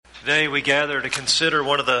Today we gather to consider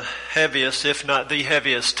one of the heaviest, if not the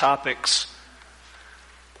heaviest, topics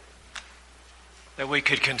that we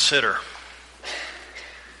could consider.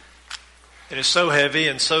 It is so heavy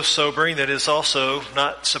and so sobering that it is also,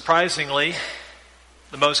 not surprisingly,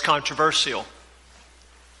 the most controversial.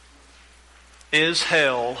 Is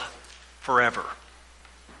hell forever?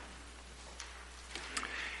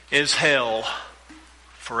 Is hell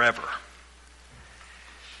forever?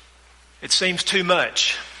 It seems too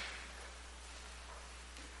much.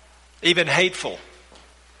 Even hateful,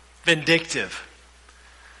 vindictive,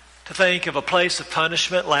 to think of a place of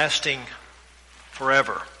punishment lasting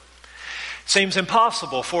forever. It seems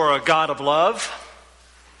impossible for a God of love.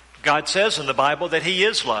 God says in the Bible that He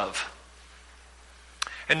is love.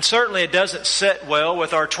 And certainly it doesn't sit well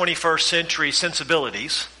with our 21st century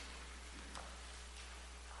sensibilities.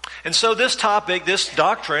 And so this topic, this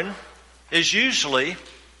doctrine, is usually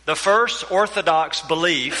the first orthodox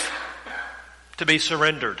belief to be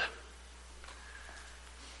surrendered.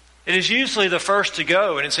 It is usually the first to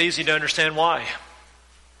go, and it's easy to understand why.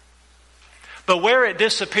 But where it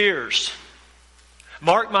disappears,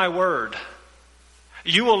 mark my word,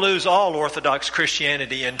 you will lose all Orthodox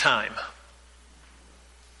Christianity in time.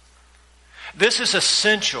 This is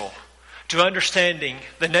essential to understanding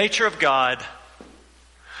the nature of God,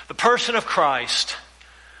 the person of Christ,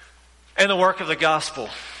 and the work of the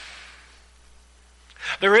gospel.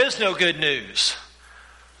 There is no good news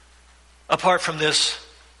apart from this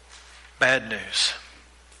bad news.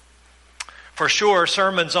 For sure,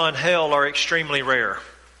 sermons on hell are extremely rare.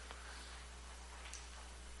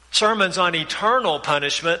 Sermons on eternal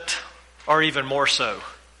punishment are even more so.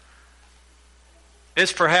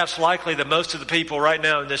 It's perhaps likely that most of the people right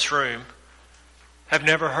now in this room have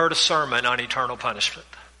never heard a sermon on eternal punishment.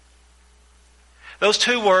 Those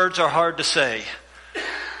two words are hard to say.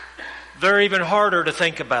 They're even harder to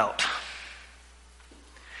think about.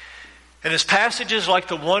 And it's passages like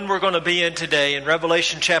the one we're going to be in today in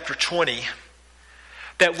Revelation chapter 20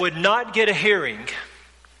 that would not get a hearing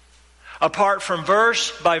apart from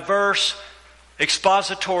verse by verse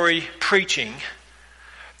expository preaching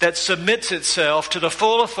that submits itself to the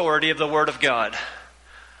full authority of the Word of God.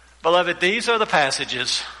 Beloved, these are the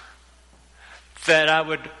passages that I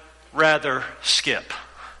would rather skip.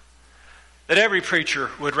 That every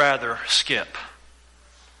preacher would rather skip.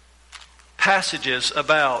 Passages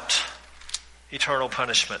about eternal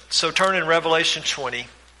punishment. So turn in Revelation 20.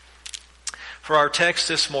 For our text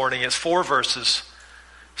this morning is 4 verses,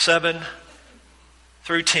 7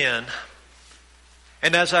 through 10.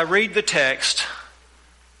 And as I read the text,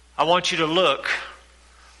 I want you to look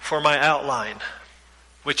for my outline,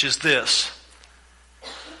 which is this: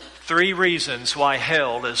 3 reasons why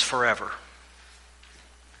hell is forever.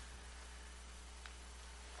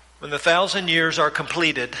 When the 1,000 years are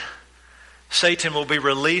completed, Satan will be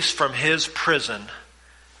released from his prison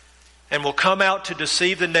and will come out to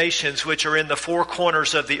deceive the nations which are in the 4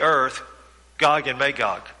 corners of the earth, Gog and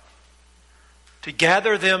Magog, to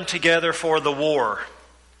gather them together for the war.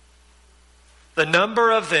 The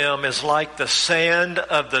number of them is like the sand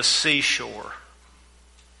of the seashore.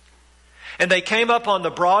 And they came up on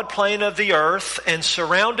the broad plain of the earth and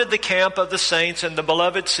surrounded the camp of the saints in the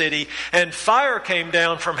beloved city, and fire came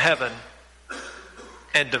down from heaven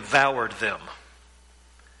and devoured them.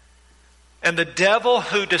 And the devil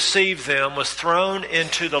who deceived them was thrown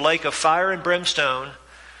into the lake of fire and brimstone,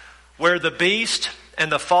 where the beast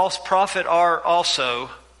and the false prophet are also,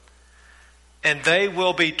 and they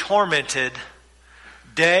will be tormented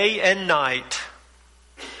day and night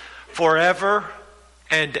forever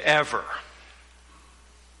and ever.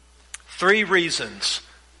 3 reasons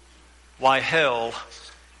why hell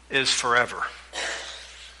is forever.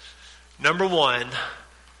 Number 1,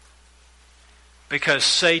 because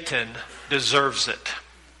Satan deserves it.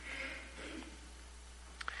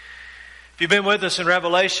 If you've been with us in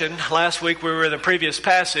Revelation, last week we were in the previous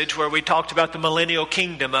passage where we talked about the millennial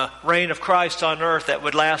kingdom, a reign of Christ on earth that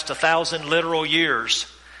would last 1,000 literal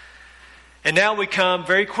years. And now we come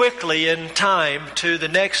very quickly in time to the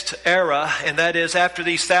next era, and that is after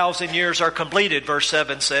these 1,000 years are completed, verse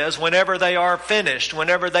 7 says, whenever they are finished,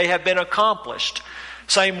 whenever they have been accomplished.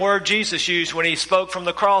 Same word Jesus used when He spoke from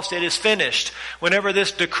the cross, it is finished. Whenever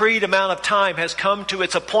this decreed amount of time has come to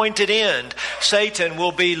its appointed end, Satan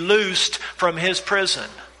will be loosed from his prison.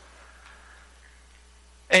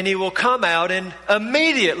 And he will come out and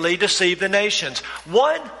immediately deceive the nations.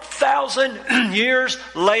 1,000 years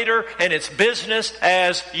later, and it's business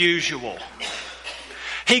as usual.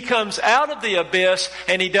 He comes out of the abyss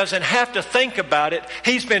and he doesn't have to think about it.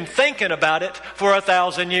 He's been thinking about it for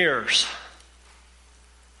 1,000 years.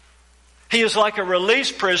 He is like a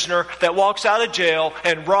released prisoner that walks out of jail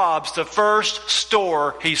and robs the first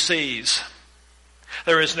store he sees.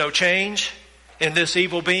 There is no change in this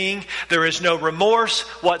evil being. There is no remorse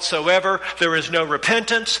whatsoever. There is no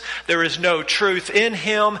repentance. There is no truth in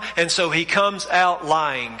him. And so he comes out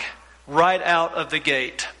lying right out of the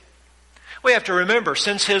gate. We have to remember,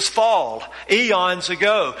 since his fall, eons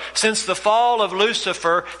ago, since the fall of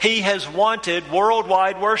Lucifer, he has wanted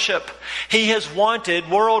worldwide worship. He has wanted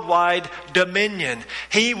worldwide dominion.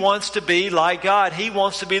 He wants to be like God. He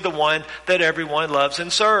wants to be the one that everyone loves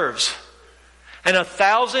and serves. And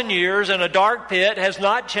 1,000 years in a dark pit has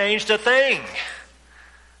not changed a thing.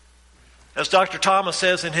 As Dr. Thomas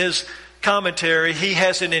says in his commentary, he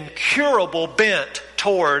has an incurable bent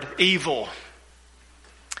toward evil.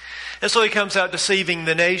 And so he comes out deceiving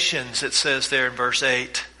the nations, it says there in verse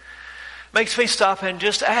 8. Makes me stop and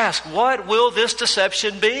just ask, what will this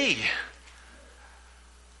deception be?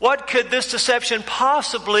 What could this deception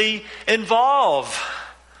possibly involve?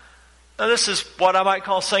 Now this is what I might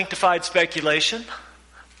call sanctified speculation.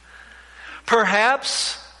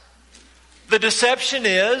 Perhaps the deception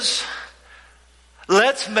is,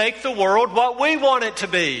 let's make the world what we want it to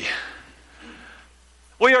be.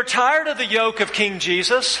 We are tired of the yoke of King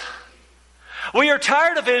Jesus. We are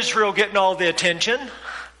tired of Israel getting all the attention.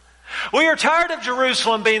 We are tired of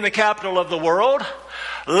Jerusalem being the capital of the world.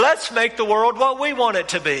 Let's make the world what we want it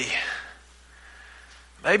to be.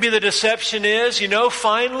 Maybe the deception is,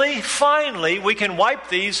 finally we can wipe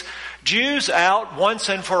these Jews out once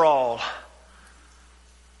and for all.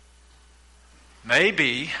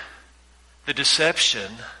 Maybe the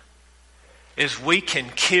deception is we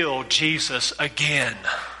can kill Jesus again.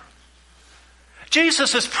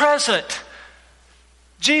 Jesus is present.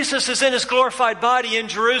 Jesus is in his glorified body in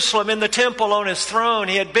Jerusalem, in the temple on his throne.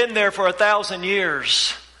 He had been there for 1,000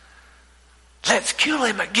 years. Let's kill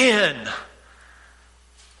him again.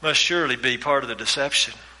 Must surely be part of the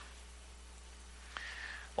deception.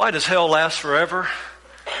 Why does hell last forever?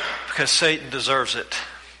 Because Satan deserves it.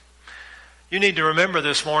 You need to remember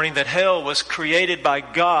this morning that hell was created by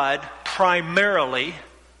God primarily,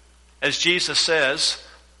 as Jesus says,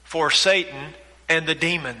 for Satan and the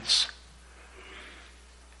demons.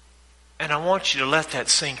 And I want you to let that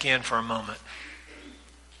sink in for a moment.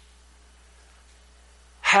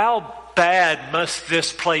 How bad must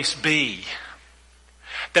this place be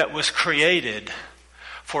that was created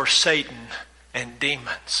for Satan and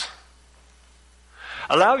demons?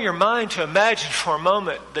 Allow your mind to imagine for a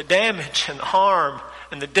moment the damage and the harm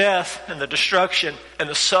and the death and the destruction and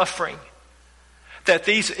the suffering that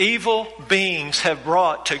these evil beings have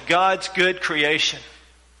brought to God's good creation.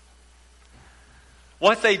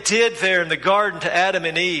 What they did there in the garden to Adam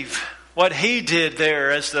and Eve, what he did there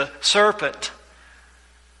as the serpent,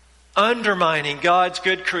 undermining God's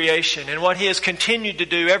good creation, and what he has continued to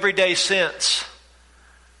do every day since.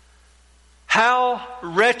 How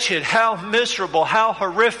wretched, how miserable, how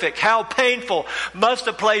horrific, how painful must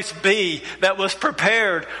a place be that was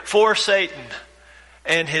prepared for Satan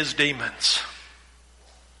and his demons.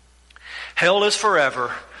 Hell is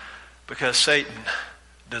forever because Satan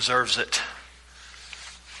deserves it.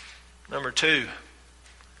 Number 2,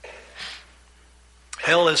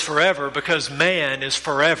 hell is forever because man is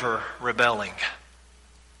forever rebelling.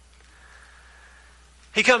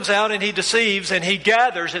 He comes out and he deceives and he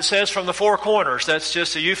gathers, it says, from the four corners. That's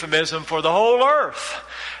just a euphemism for the whole earth.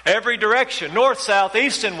 Every direction, north, south,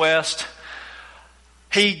 east, and west.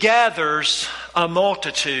 He gathers a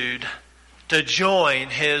multitude to join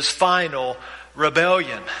his final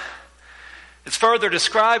rebellion. It's further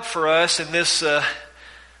described for us in this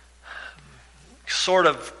sort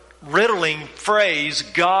of riddling phrase,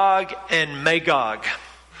 Gog and Magog.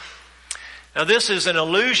 Now this is an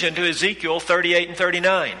allusion to Ezekiel 38 and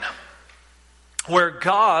 39, where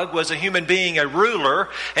Gog was a human being, a ruler,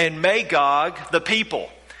 and Magog the people.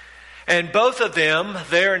 And both of them,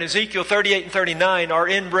 there in Ezekiel 38 and 39, are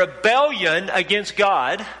in rebellion against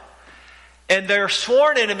God, and they're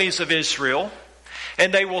sworn enemies of Israel,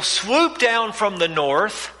 and they will swoop down from the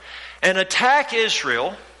north and attack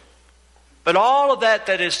Israel. But all of that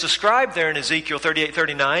is described there in Ezekiel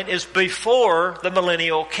 38-39 is before the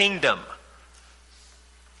millennial kingdom.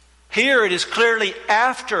 Here it is clearly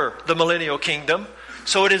after the millennial kingdom,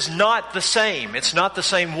 so it is not the same. It's not the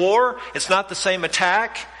same war. It's not the same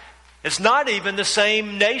attack. It's not even the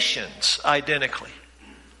same nations identically.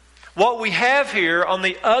 What we have here on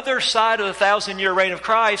the other side of the 1,000-year reign of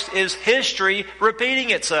Christ is history repeating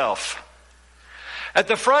itself. At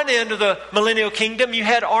the front end of the millennial kingdom, you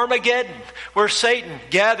had Armageddon, where Satan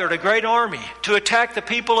gathered a great army to attack the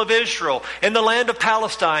people of Israel in the land of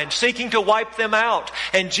Palestine, seeking to wipe them out.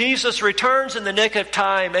 And Jesus returns in the nick of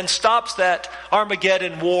time and stops that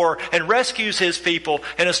Armageddon war and rescues his people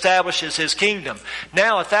and establishes his kingdom.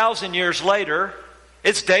 Now, 1,000 years later,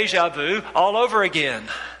 it's deja vu all over again.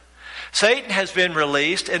 Satan has been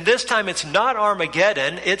released, and this time it's not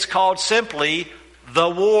Armageddon, it's called simply the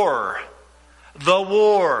war. The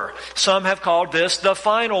war. Some have called this the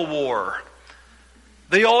final war.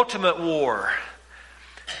 The ultimate war.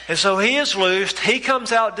 And so he is loosed. He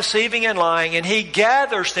comes out deceiving and lying, and he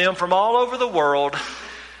gathers them from all over the world.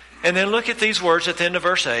 And then look at these words at the end of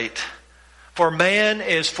verse 8. For man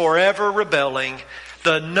is forever rebelling.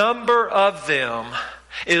 The number of them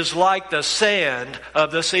is like the sand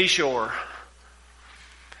of the seashore.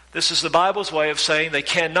 This is the Bible's way of saying they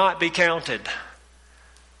cannot be counted.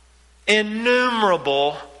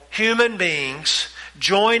 Innumerable human beings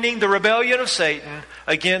joining the rebellion of Satan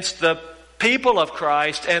against the people of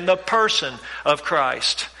Christ and the person of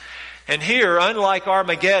Christ. And here, unlike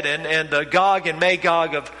Armageddon and the Gog and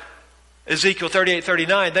Magog of Ezekiel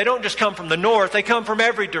 38-39, they don't just come from the north, they come from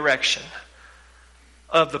every direction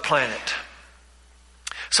of the planet.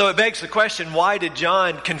 So it begs the question, why did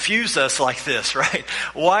John confuse us like this, right?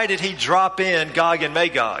 Why did he drop in Gog and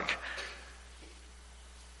Magog?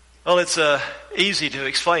 Well, it's easy to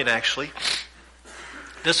explain, actually.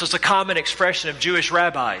 This was a common expression of Jewish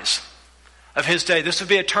rabbis of his day. This would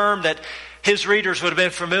be a term that his readers would have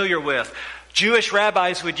been familiar with. Jewish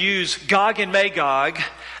rabbis would use Gog and Magog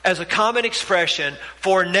as a common expression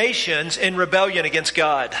for nations in rebellion against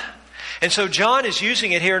God. And so John is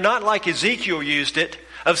using it here not like Ezekiel used it,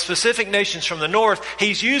 of specific nations from the north.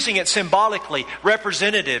 He's using it symbolically,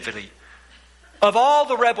 representatively, of all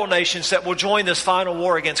the rebel nations that will join this final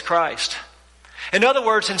war against Christ. In other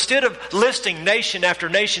words, instead of listing nation after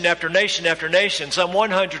nation after nation after nation, some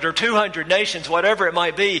 100 or 200 nations, whatever it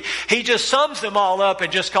might be, he just sums them all up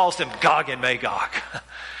and just calls them Gog and Magog.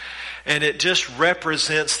 And it just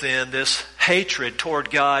represents then this hatred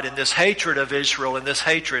toward God and this hatred of Israel and this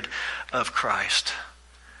hatred of Christ.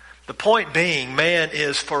 The point being, man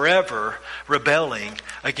is forever rebelling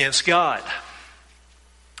against God.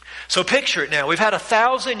 So picture it now. We've had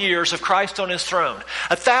 1,000 years of Christ on his throne.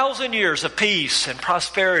 1,000 years of peace and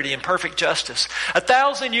prosperity and perfect justice.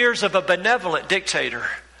 1,000 years of a benevolent dictator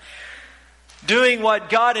doing what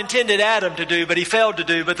God intended Adam to do, but he failed to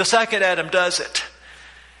do, but the second Adam does it.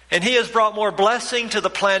 And he has brought more blessing to the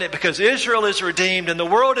planet because Israel is redeemed and the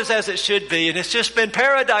world is as it should be. And it's just been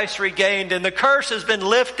paradise regained and the curse has been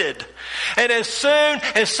lifted. And as soon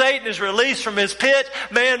as Satan is released from his pit,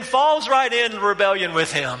 man falls right into rebellion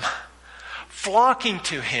with him, flocking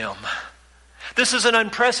to him. This is an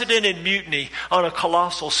unprecedented mutiny on a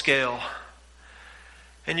colossal scale.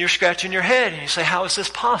 And you're scratching your head and you say, how is this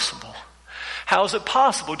possible? How is it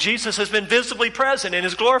possible? Jesus has been visibly present in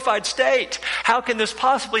his glorified state. How can this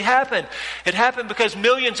possibly happen? It happened because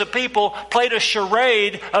millions of people played a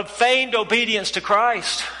charade of feigned obedience to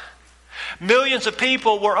Christ. Millions of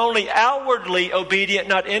people were only outwardly obedient,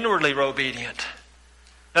 not inwardly obedient,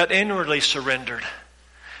 not inwardly surrendered.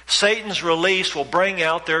 Satan's release will bring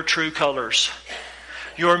out their true colors.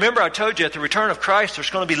 You remember I told you at the return of Christ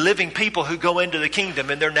there's going to be living people who go into the kingdom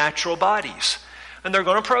in their natural bodies. And they're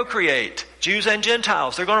going to procreate. Jews and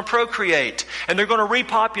Gentiles, they're going to procreate. And they're going to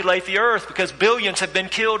repopulate the earth because billions have been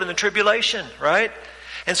killed in the tribulation, right?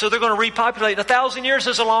 And so they're going to repopulate. 1,000 years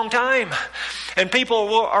is a long time. And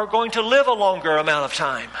people are going to live a longer amount of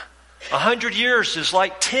time. 100 years is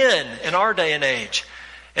like 10 in our day and age.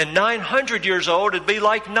 And 900 years old would be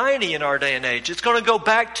like 90 in our day and age. It's going to go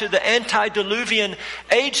back to the antediluvian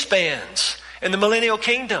age spans in the millennial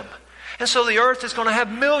kingdom. And so the earth is going to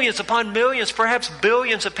have millions upon millions, perhaps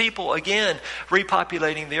billions of people again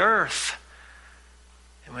repopulating the earth.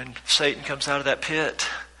 And when Satan comes out of that pit,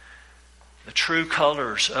 the true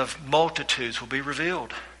colors of multitudes will be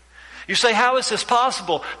revealed. You say, how is this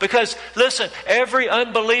possible? Because, listen, every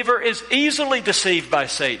unbeliever is easily deceived by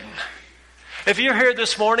Satan. If you're here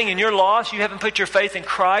this morning and you're lost, you haven't put your faith in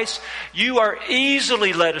Christ, you are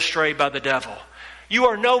easily led astray by the devil. You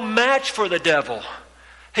are no match for the devil.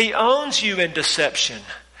 He owns you in deception.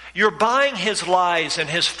 You're buying his lies and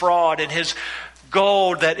his fraud and his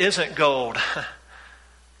gold that isn't gold.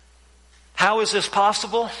 How is this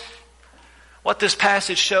possible? What this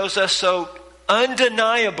passage shows us so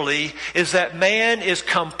undeniably is that man is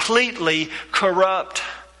completely corrupt.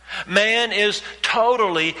 Man is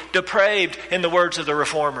totally depraved, in the words of the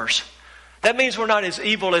reformers. That means we're not as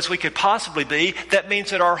evil as we could possibly be. That means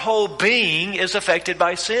that our whole being is affected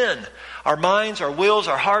by sin. Our minds, our wills,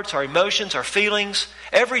 our hearts, our emotions, our feelings,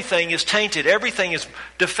 everything is tainted. Everything is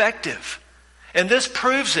defective. And this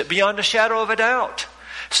proves it beyond a shadow of a doubt.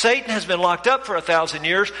 Satan has been locked up for 1,000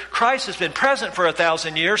 years. Christ has been present for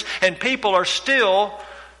 1,000 years. And people are still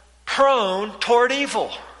prone toward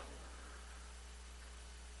evil.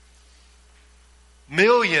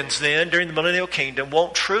 Millions then during the millennial kingdom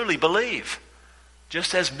won't truly believe.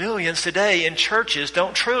 Just as millions today in churches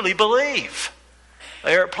don't truly believe.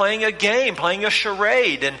 They are playing a game, playing a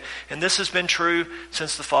charade. And this has been true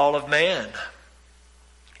since the fall of man.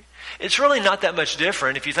 It's really not that much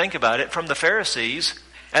different, if you think about it, from the Pharisees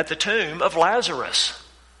at the tomb of Lazarus.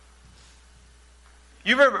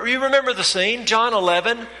 You remember the scene, John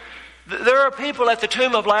 11? There are people at the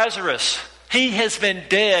tomb of Lazarus. He has been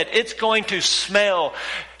dead. It's going to smell.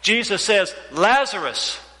 Jesus says,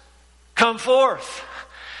 Lazarus, come forth.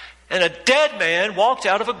 And a dead man walked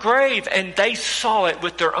out of a grave, and they saw it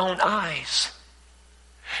with their own eyes.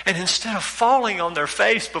 And instead of falling on their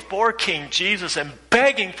face before King Jesus and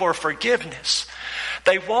begging for forgiveness,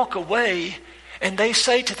 they walk away and they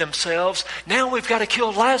say to themselves, now we've got to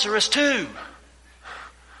kill Lazarus too.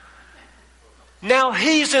 Now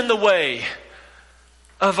he's in the way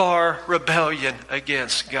of our rebellion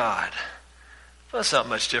against God. Well, that's not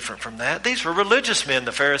much different from that. These were religious men,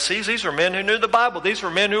 the Pharisees. These were men who knew the Bible. These were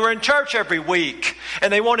men who were in church every week.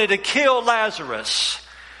 And they wanted to kill Lazarus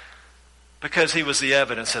because he was the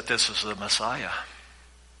evidence that this was the Messiah.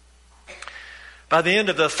 By the end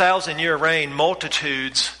of the 1,000-year reign,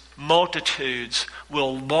 multitudes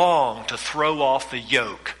will long to throw off the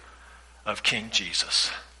yoke of King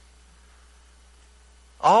Jesus.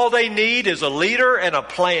 All they need is a leader and a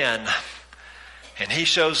plan. And he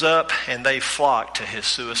shows up and they flock to his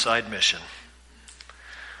suicide mission.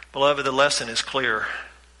 Beloved, the lesson is clear.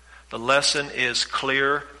 The lesson is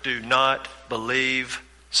clear. Do not believe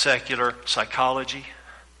secular psychology.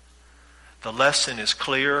 The lesson is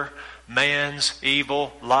clear. Man's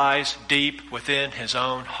evil lies deep within his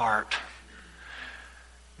own heart.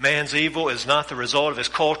 Man's evil is not the result of his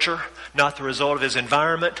culture, not the result of his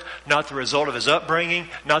environment, not the result of his upbringing,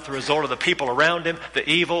 not the result of the people around him. The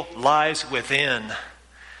evil lies within.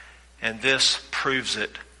 And this proves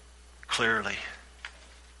it clearly.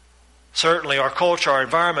 Certainly our culture, our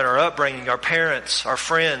environment, our upbringing, our parents, our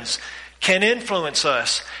friends can influence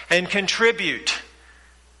us and contribute.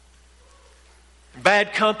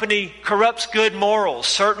 Bad company corrupts good morals.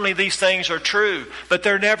 Certainly these things are true, but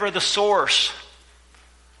they're never the source.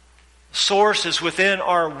 Source is within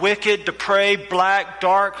our wicked, depraved, black,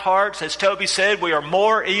 dark hearts. As Toby said, we are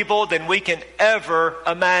more evil than we can ever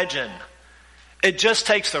imagine. It just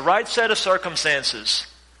takes the right set of circumstances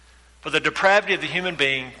for the depravity of the human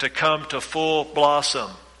being to come to full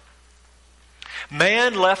blossom.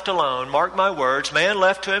 Man left alone, mark my words, man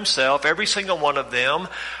left to himself, every single one of them,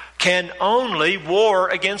 can only war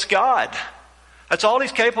against God. That's all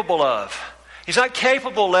he's capable of. He's not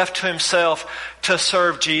capable left to himself to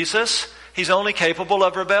serve Jesus. He's only capable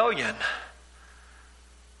of rebellion.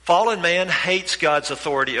 Fallen man hates God's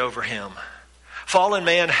authority over him. Fallen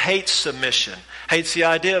man hates submission, hates the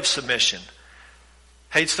idea of submission,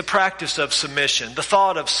 hates the practice of submission, the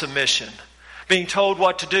thought of submission, being told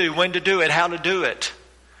what to do, when to do it, how to do it.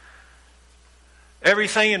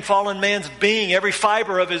 Everything in fallen man's being, every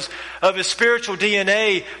fiber of his spiritual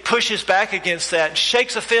DNA pushes back against that and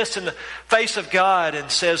shakes a fist in the face of God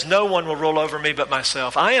and says, no one will rule over me but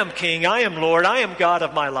myself. I am king, I am Lord, I am God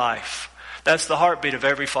of my life. That's the heartbeat of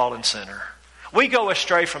every fallen sinner. We go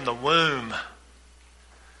astray from the womb.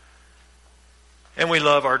 And we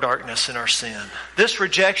love our darkness and our sin. This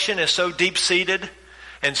rejection is so deep-seated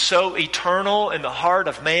and so eternal in the heart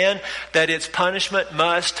of man that its punishment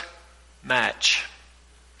must match.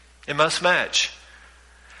 It must match.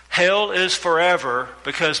 Hell is forever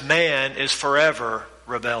because man is forever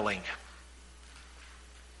rebelling.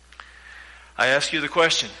 I ask you the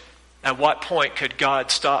question, at what point could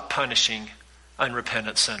God stop punishing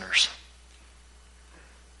unrepentant sinners?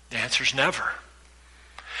 The answer is never.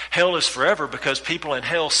 Hell is forever because people in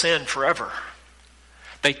hell sin forever.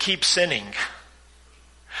 They keep sinning.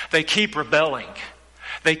 They keep rebelling.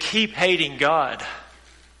 They keep hating God.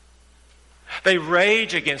 They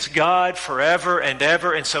rage against God forever and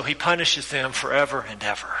ever, and so he punishes them forever and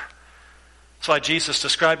ever. That's why Jesus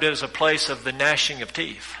described it as a place of the gnashing of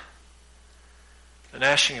teeth. The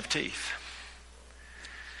gnashing of teeth.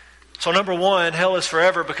 So number one, hell is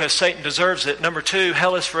forever because Satan deserves it. Number two,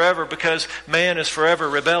 hell is forever because man is forever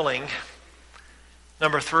rebelling.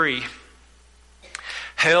 Number three,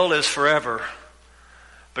 hell is forever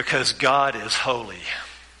Because God is holy.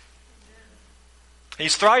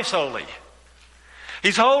 He's thrice holy.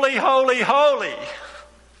 He's holy, holy, holy.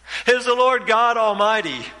 He is the Lord God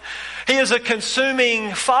Almighty. He is a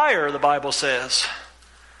consuming fire, the Bible says.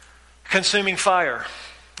 Consuming fire.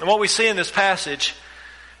 And what we see in this passage,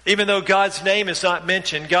 even though God's name is not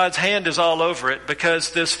mentioned, God's hand is all over it,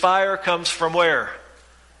 because this fire comes from where?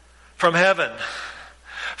 From heaven.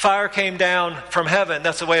 Fire came down from heaven,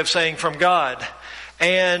 that's a way of saying from God,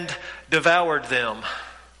 and devoured them.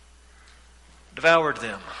 Devoured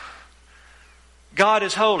them. God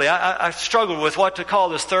is holy. I struggled with what to call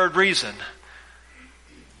this third reason.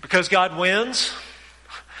 Because God wins.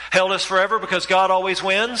 Hell is forever because God always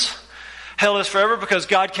wins. Hell is forever because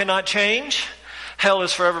God cannot change. Hell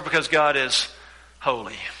is forever because God is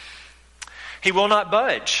holy. He will not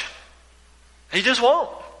budge. He just won't.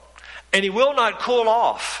 And He will not cool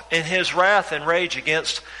off in His wrath and rage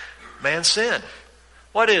against man's sin.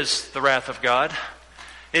 What is the wrath of God?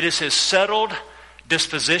 It is His settled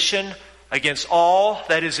disposition against all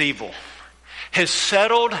that is evil. His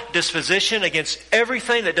settled disposition against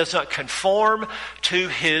everything that does not conform to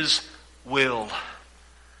His will.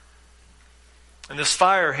 And this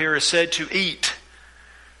fire here is said to eat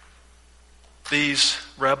these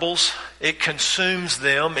rebels. It consumes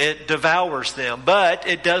them. It devours them. But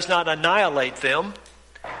it does not annihilate them,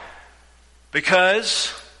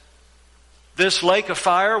 because this lake of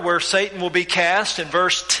fire where Satan will be cast in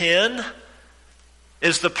verse 10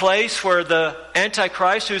 is the place where the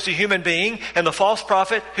Antichrist, who is a human being, and the false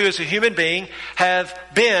prophet, who is a human being, have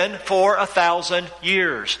been for 1,000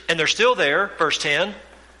 years. And they're still there, verse 10,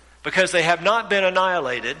 because they have not been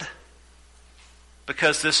annihilated,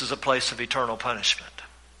 because this is a place of eternal punishment.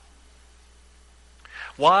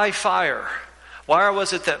 Why fire? Why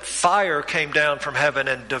was it that fire came down from heaven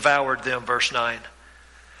and devoured them, verse 9?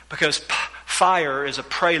 Because fire is a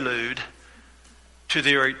prelude to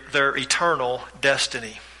their eternal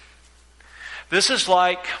destiny. This is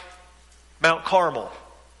like Mount Carmel.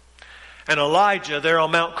 And Elijah there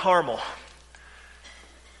on Mount Carmel.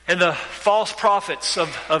 And the false prophets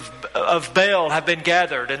of Baal have been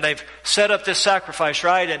gathered, and they've set up this sacrifice,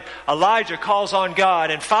 right? And Elijah calls on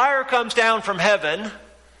God, and fire comes down from heaven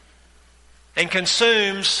and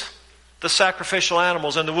consumes the sacrificial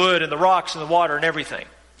animals and the wood and the rocks and the water and everything.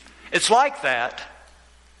 It's like that,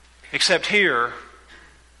 except here,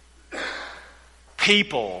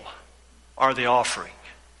 people are the offering,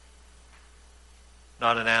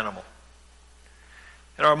 not an animal.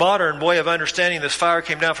 In our modern way of understanding this fire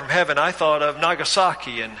came down from heaven, I thought of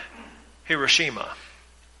Nagasaki and Hiroshima.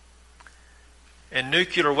 And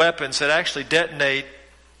nuclear weapons that actually detonate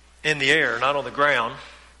in the air, not on the ground.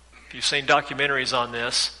 You've seen documentaries on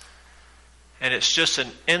this. And it's just an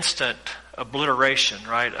instant obliteration,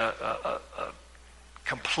 right? A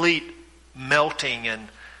complete melting and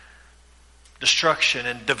destruction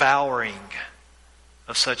and devouring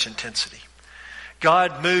of such intensity.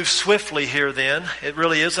 God moves swiftly here then. It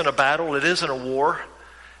really isn't a battle. It isn't a war.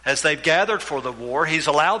 As they've gathered for the war, He's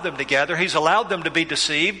allowed them to gather. He's allowed them to be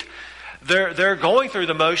deceived. They're going through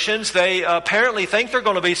the motions. They apparently think they're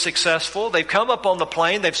going to be successful. They've come up on the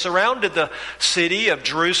plain. They've surrounded the city of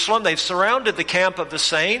Jerusalem. They've surrounded the camp of the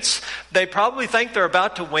saints. They probably think they're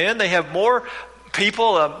about to win. They have more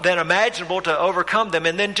people than imaginable to overcome them.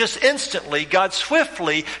 And then just instantly, God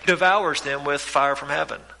swiftly devours them with fire from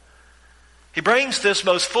heaven. He brings this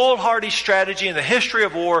most foolhardy strategy in the history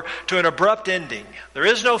of war to an abrupt ending. There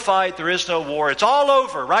is no fight. There is no war. It's all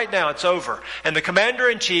over. Right now it's over. And the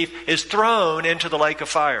commander-in-chief is thrown into the lake of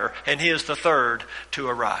fire, and he is the third to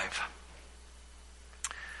arrive.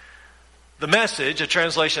 The Message, a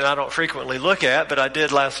translation I don't frequently look at, but I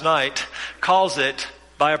did last night, calls it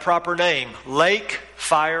by a proper name, Lake,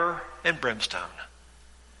 Fire, and Brimstone.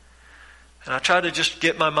 And I try to just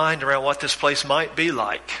get my mind around what this place might be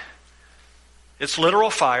like. It's literal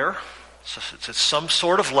fire. It's some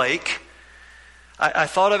sort of lake. I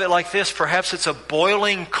thought of it like this. Perhaps it's a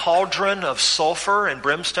boiling cauldron of sulfur and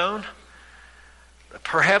brimstone.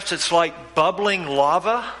 Perhaps it's like bubbling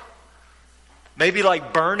lava. Maybe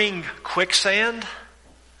like burning quicksand.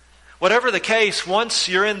 Whatever the case, once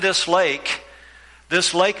you're in this lake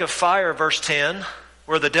of fire, verse 10,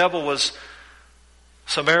 where the devil was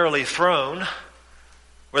summarily thrown,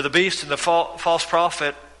 where the beast and the false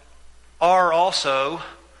prophet are also,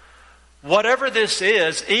 whatever this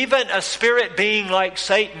is, even a spirit being like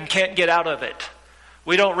Satan can't get out of it.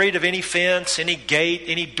 We don't read of any fence, any gate,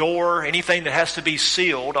 any door, anything that has to be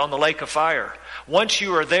sealed on the lake of fire. Once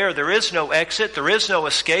you are there, there is no exit, there is no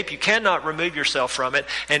escape. You cannot remove yourself from it.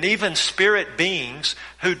 And even spirit beings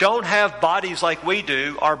who don't have bodies like we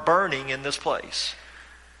do are burning in this place.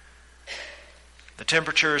 The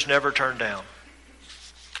temperature is never turned down.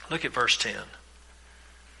 Look at verse 10.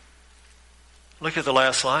 Look at the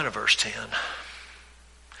last line of verse 10.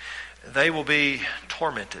 They will be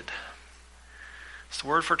tormented. It's the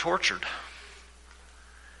word for tortured.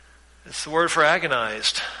 It's the word for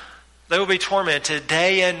agonized. They will be tormented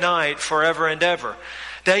day and night forever and ever.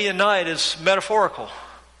 Day and night is metaphorical.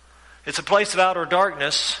 It's a place of outer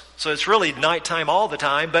darkness, so it's really nighttime all the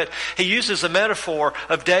time, but he uses the metaphor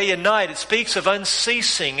of day and night. It speaks of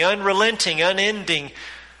unceasing, unrelenting, unending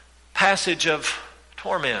passage of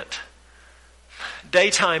torment.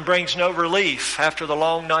 Daytime brings no relief after the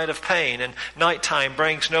long night of pain, and nighttime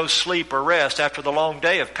brings no sleep or rest after the long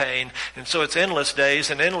day of pain, and so it's endless days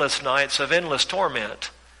and endless nights of endless torment.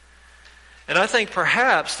 And I think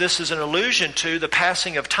perhaps this is an allusion to the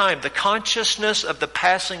passing of time, the consciousness of the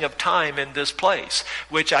passing of time in this place,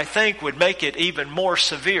 which I think would make it even more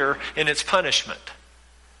severe in its punishment.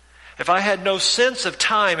 If I had no sense of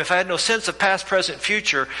time, if I had no sense of past, present,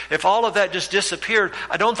 future, if all of that just disappeared,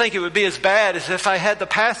 I don't think it would be as bad as if I had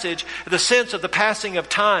the sense of the passing of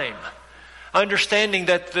time, understanding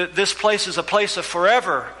that this place is a place of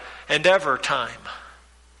forever and ever time.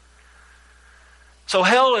 So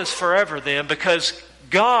hell is forever then, because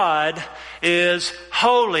God is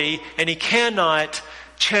holy and He cannot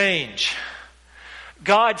change.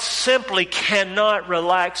 God simply cannot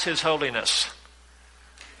relax His holiness.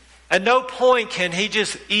 At no point can He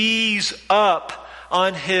just ease up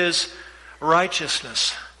on His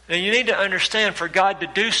righteousness. And you need to understand, for God to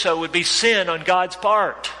do so would be sin on God's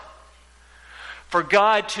part. For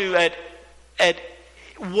God to, at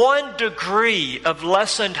 1 degree of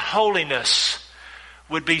lessened holiness,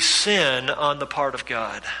 would be sin on the part of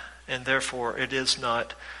God, and therefore it is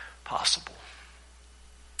not possible.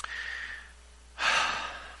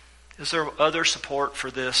 Is there other support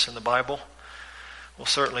for this in the Bible? Well,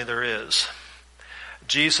 certainly there is.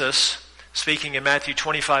 Jesus, speaking in Matthew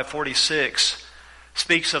 25:46,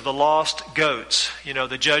 speaks of the lost goats. You know,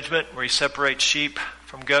 the judgment where He separates sheep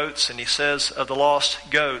from goats, and He says of the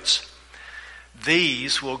lost goats,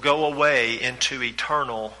 these will go away into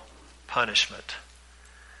eternal punishment.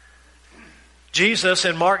 Jesus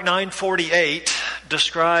in Mark 9:48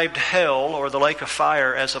 described hell, or the lake of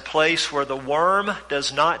fire, as a place where the worm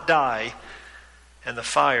does not die and the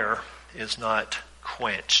fire is not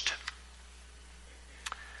quenched.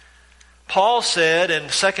 Paul said in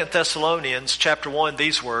 2 Thessalonians chapter 1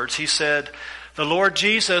 these words. He said, "The Lord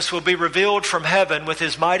Jesus will be revealed from heaven with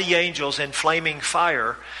His mighty angels in flaming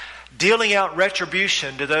fire, dealing out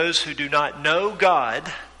retribution to those who do not know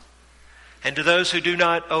God and to those who do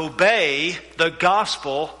not obey the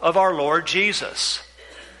gospel of our Lord Jesus."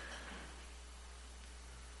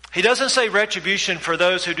 He doesn't say retribution for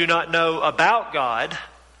those who do not know about God,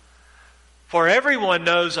 for everyone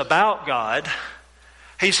knows about God.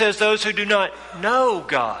 He says those who do not know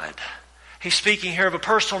God. He's speaking here of a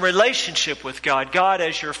personal relationship with God. God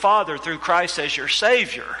as your Father through Christ as your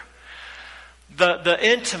Savior. The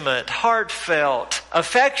intimate, heartfelt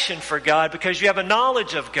affection for God because you have a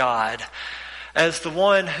knowledge of God as the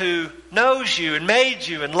one who knows you and made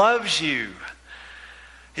you and loves you.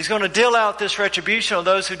 He's going to deal out this retribution on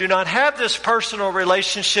those who do not have this personal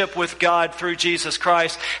relationship with God through Jesus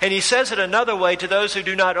Christ. And He says it another way, to those who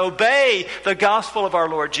do not obey the gospel of our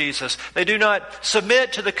Lord Jesus. They do not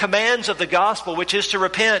submit to the commands of the gospel, which is to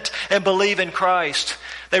repent and believe in Christ.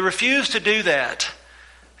 They refuse to do that.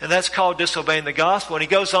 And that's called disobeying the gospel. And He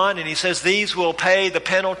goes on and He says, these will pay the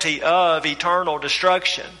penalty of eternal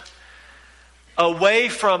destruction, away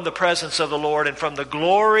from the presence of the Lord and from the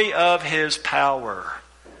glory of His power.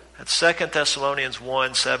 That's 2 Thessalonians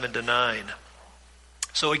 1, 7-9.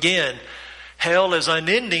 So again, hell is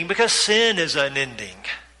unending because sin is unending.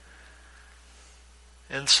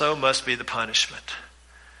 And so must be the punishment.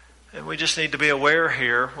 And we just need to be aware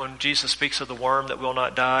here when Jesus speaks of the worm that will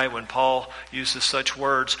not die, when Paul uses such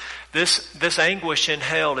words. This anguish in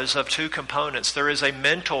hell is of two components. There is a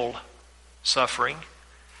mental suffering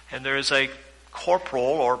and there is a corporal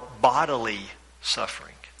or bodily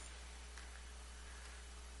suffering.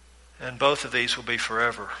 And both of these will be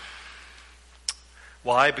forever.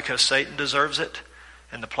 Why? Because Satan deserves it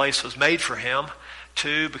and the place was made for him.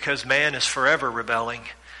 2, because man is forever rebelling.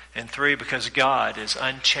 And 3, because God is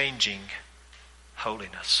unchanging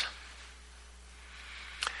holiness.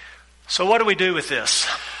 So what do we do with this?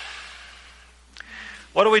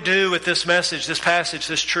 What do we do with this message, this passage,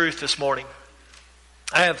 this truth this morning?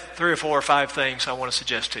 I have 3 or 4 or 5 things I want to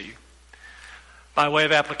suggest to you by way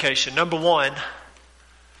of application. Number one,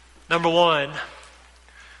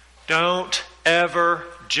 don't ever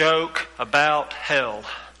joke about hell.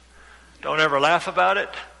 Don't ever laugh about it.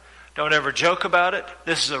 Don't ever joke about it.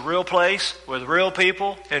 This is a real place with real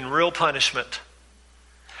people and real punishment.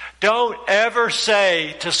 Don't ever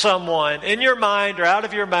say to someone in your mind or out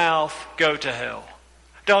of your mouth, go to hell.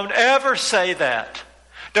 Don't ever say that.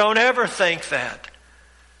 Don't ever think that.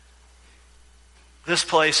 This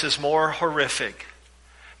place is more horrific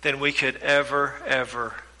than we could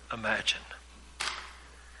ever imagine.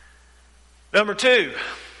 Number 2,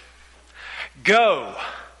 go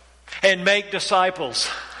and make disciples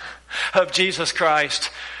of Jesus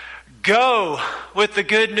Christ. Go with the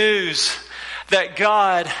good news that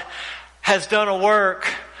God has done a work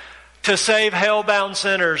to save hell-bound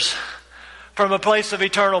sinners from a place of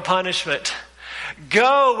eternal punishment.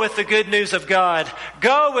 Go with the good news of God.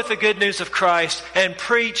 Go with the good news of Christ and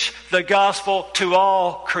preach the gospel to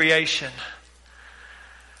all creation.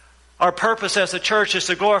 Our purpose as a church is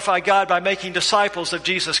to glorify God by making disciples of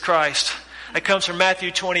Jesus Christ. That comes from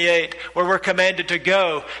Matthew 28, where we're commanded to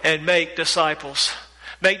go and make disciples.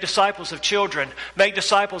 Make disciples of children. Make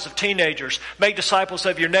disciples of teenagers. Make disciples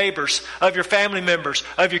of your neighbors, of your family members,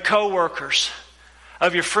 of your co-workers,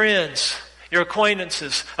 of your friends, your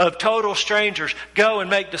acquaintances, of total strangers. Go and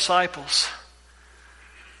make disciples.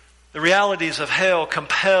 The realities of hell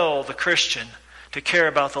compel the Christian to care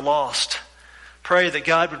about the lost. Pray that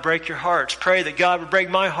God would break your hearts. Pray that God would break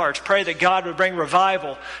my hearts. Pray that God would bring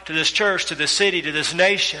revival to this church, to this city, to this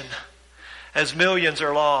nation, as millions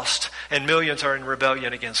are lost and millions are in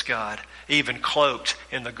rebellion against God, even cloaked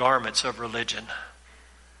in the garments of religion.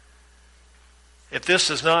 If this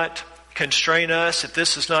does not constrain us, if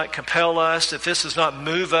this does not compel us, if this does not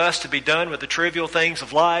move us to be done with the trivial things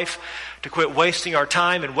of life, to quit wasting our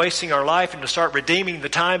time and wasting our life and to start redeeming the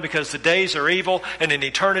time because the days are evil and an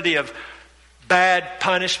eternity of bad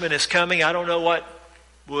punishment is coming, I don't know what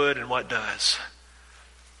would and what does.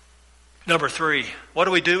 Number 3, what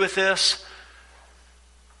do we do with this?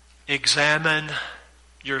 Examine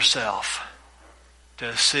yourself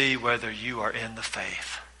to see whether you are in the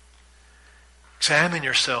faith. Examine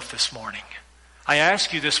yourself this morning. I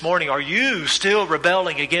ask you this morning, are you still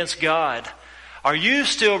rebelling against God? Are you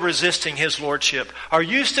still resisting His lordship? Are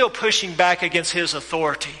you still pushing back against His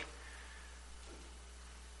authority?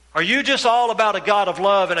 Are you just all about a God of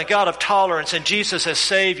love and a God of tolerance and Jesus as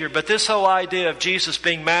Savior, but this whole idea of Jesus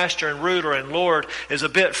being Master and Ruler and Lord is a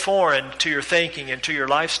bit foreign to your thinking and to your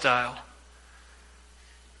lifestyle?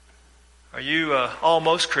 Are you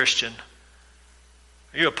almost Christian?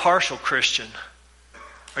 Are you a partial Christian?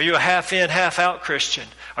 Are you a half-in, half-out Christian?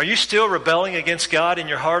 Are you still rebelling against God in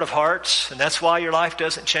your heart of hearts, and that's why your life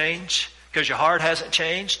doesn't change? Because your heart hasn't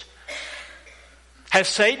changed? Has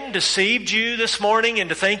Satan deceived you this morning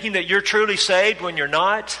into thinking that you're truly saved when you're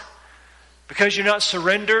not? Because you're not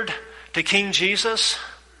surrendered to King Jesus?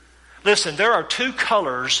 Listen, there are 2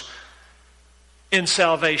 colors in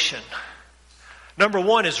salvation. Number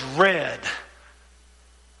 1 is red.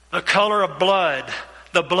 The color of blood.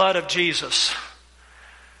 The blood of Jesus.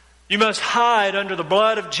 You must hide under the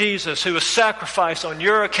blood of Jesus who was sacrificed on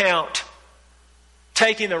your account,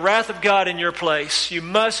 taking the wrath of God in your place. You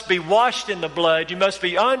must be washed in the blood. You must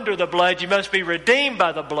be under the blood. You must be redeemed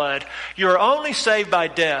by the blood. You are only saved by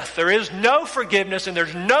death. There is no forgiveness and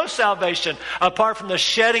there's no salvation apart from the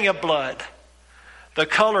shedding of blood. The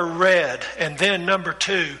color red. And then number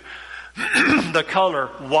 2, the color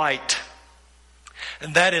white.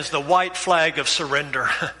 And that is the white flag of surrender.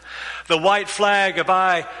 The white flag of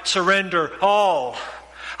I surrender all.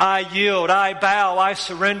 I yield, I bow, I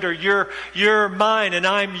surrender. You're mine and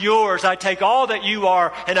I'm yours. I take all that you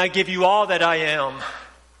are and I give you all that I am.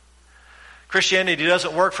 Christianity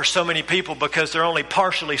doesn't work for so many people because they're only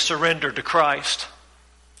partially surrendered to Christ.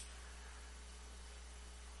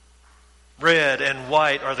 Red and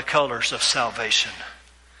white are the colors of salvation.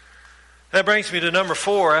 That brings me to number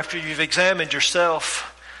 4. After you've examined yourself,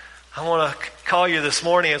 I want to call you this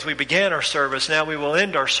morning as we begin our service. Now we will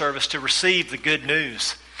end our service to receive the good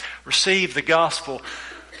news. Receive the gospel.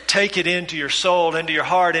 Take it into your soul, into your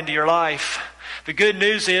heart, into your life. The good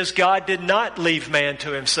news is God did not leave man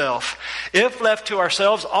to himself. If left to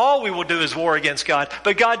ourselves, all we will do is war against God.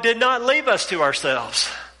 But God did not leave us to ourselves.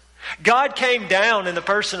 God came down in the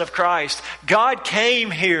person of Christ. God came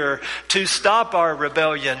here to stop our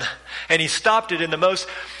rebellion. And He stopped it in the most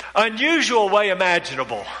unusual way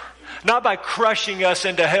imaginable. Not by crushing us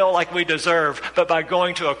into hell like we deserve, but by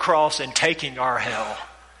going to a cross and taking our hell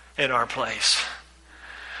in our place.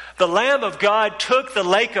 The Lamb of God took the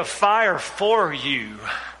lake of fire for you.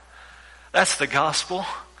 That's the gospel.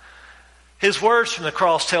 His words from the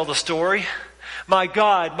cross tell the story. My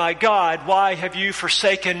God, why have you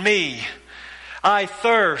forsaken me? I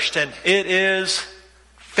thirst, and it is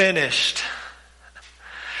finished.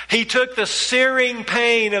 He took the searing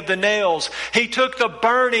pain of the nails. He took the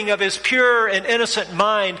burning of His pure and innocent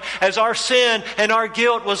mind as our sin and our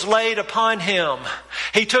guilt was laid upon Him.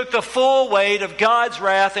 He took the full weight of God's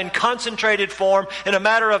wrath in concentrated form in a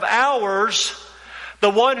matter of hours. The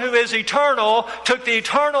one who is eternal took the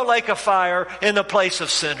eternal lake of fire in the place of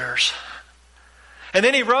sinners. And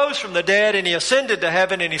then He rose from the dead and He ascended to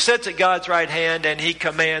heaven and He sits at God's right hand and He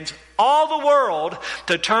commands all the world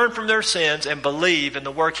to turn from their sins and believe in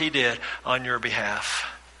the work He did on your behalf.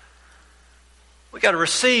 We've got to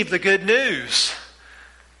receive the good news.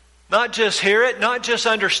 Not just hear it, not just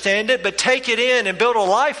understand it, but take it in and build a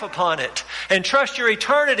life upon it and trust your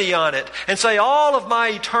eternity on it and say, all of my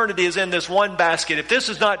eternity is in this one basket. If this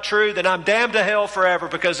is not true, then I'm damned to hell forever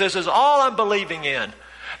because this is all I'm believing in.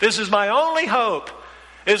 This is my only hope,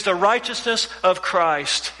 is the righteousness of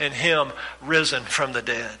Christ and Him risen from the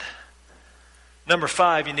dead. Number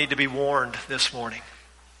 5, you need to be warned this morning.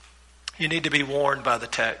 You need to be warned by the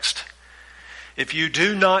text. If you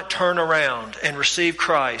do not turn around and receive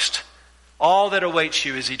Christ, all that awaits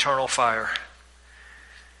you is eternal fire.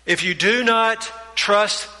 If you do not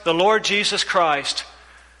trust the Lord Jesus Christ,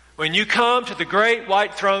 when you come to the great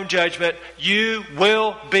white throne judgment, you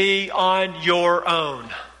will be on your own.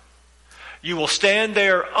 You will stand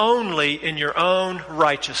there only in your own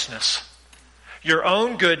righteousness, your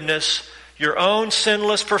own goodness, your own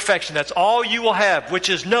sinless perfection. That's all you will have, which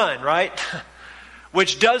is none, right?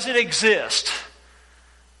 Which doesn't exist.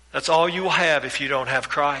 That's all you will have if you don't have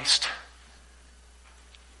Christ.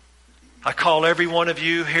 I call every one of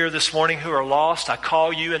you here this morning who are lost, I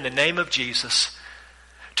call you in the name of Jesus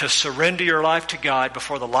to surrender your life to God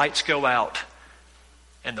before the lights go out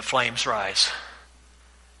and the flames rise.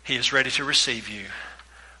 He is ready to receive you.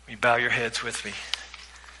 Will you bow your heads with me?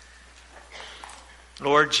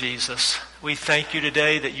 Lord Jesus, we thank you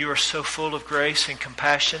today that you are so full of grace and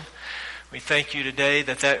compassion. We thank you today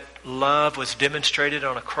that that love was demonstrated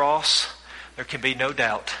on a cross. There can be no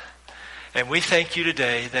doubt. And we thank you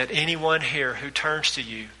today that anyone here who turns to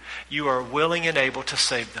you, you are willing and able to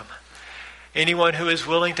save them. Anyone who is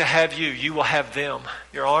willing to have you, you will have them.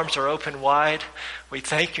 Your arms are open wide. We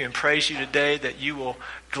thank you and praise you today that you will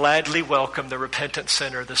gladly welcome the repentant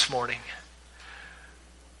sinner this morning.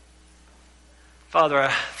 Father,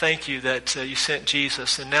 I thank you that you sent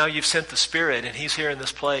Jesus, and now you've sent the Spirit, and He's here in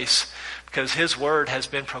this place because His word has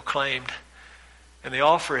been proclaimed. And the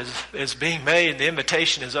offer is being made, and the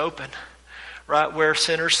invitation is open. Right where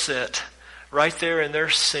sinners sit, right there in their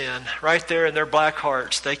sin, right there in their black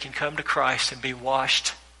hearts, they can come to Christ and be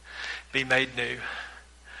washed, be made new.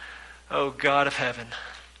 Oh, God of heaven,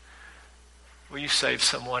 will you save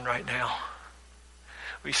someone right now?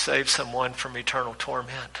 Will you save someone from eternal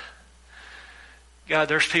torment? God,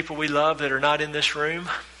 there's people we love that are not in this room.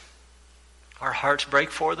 Our hearts break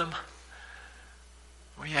for them.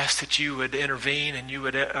 We ask that you would intervene and you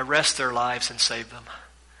would arrest their lives and save them.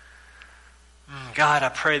 God, I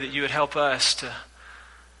pray that you would help us to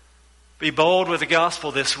be bold with the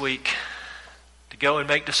gospel this week, to go and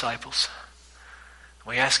make disciples.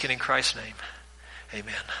 We ask it in Christ's name.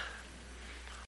 Amen.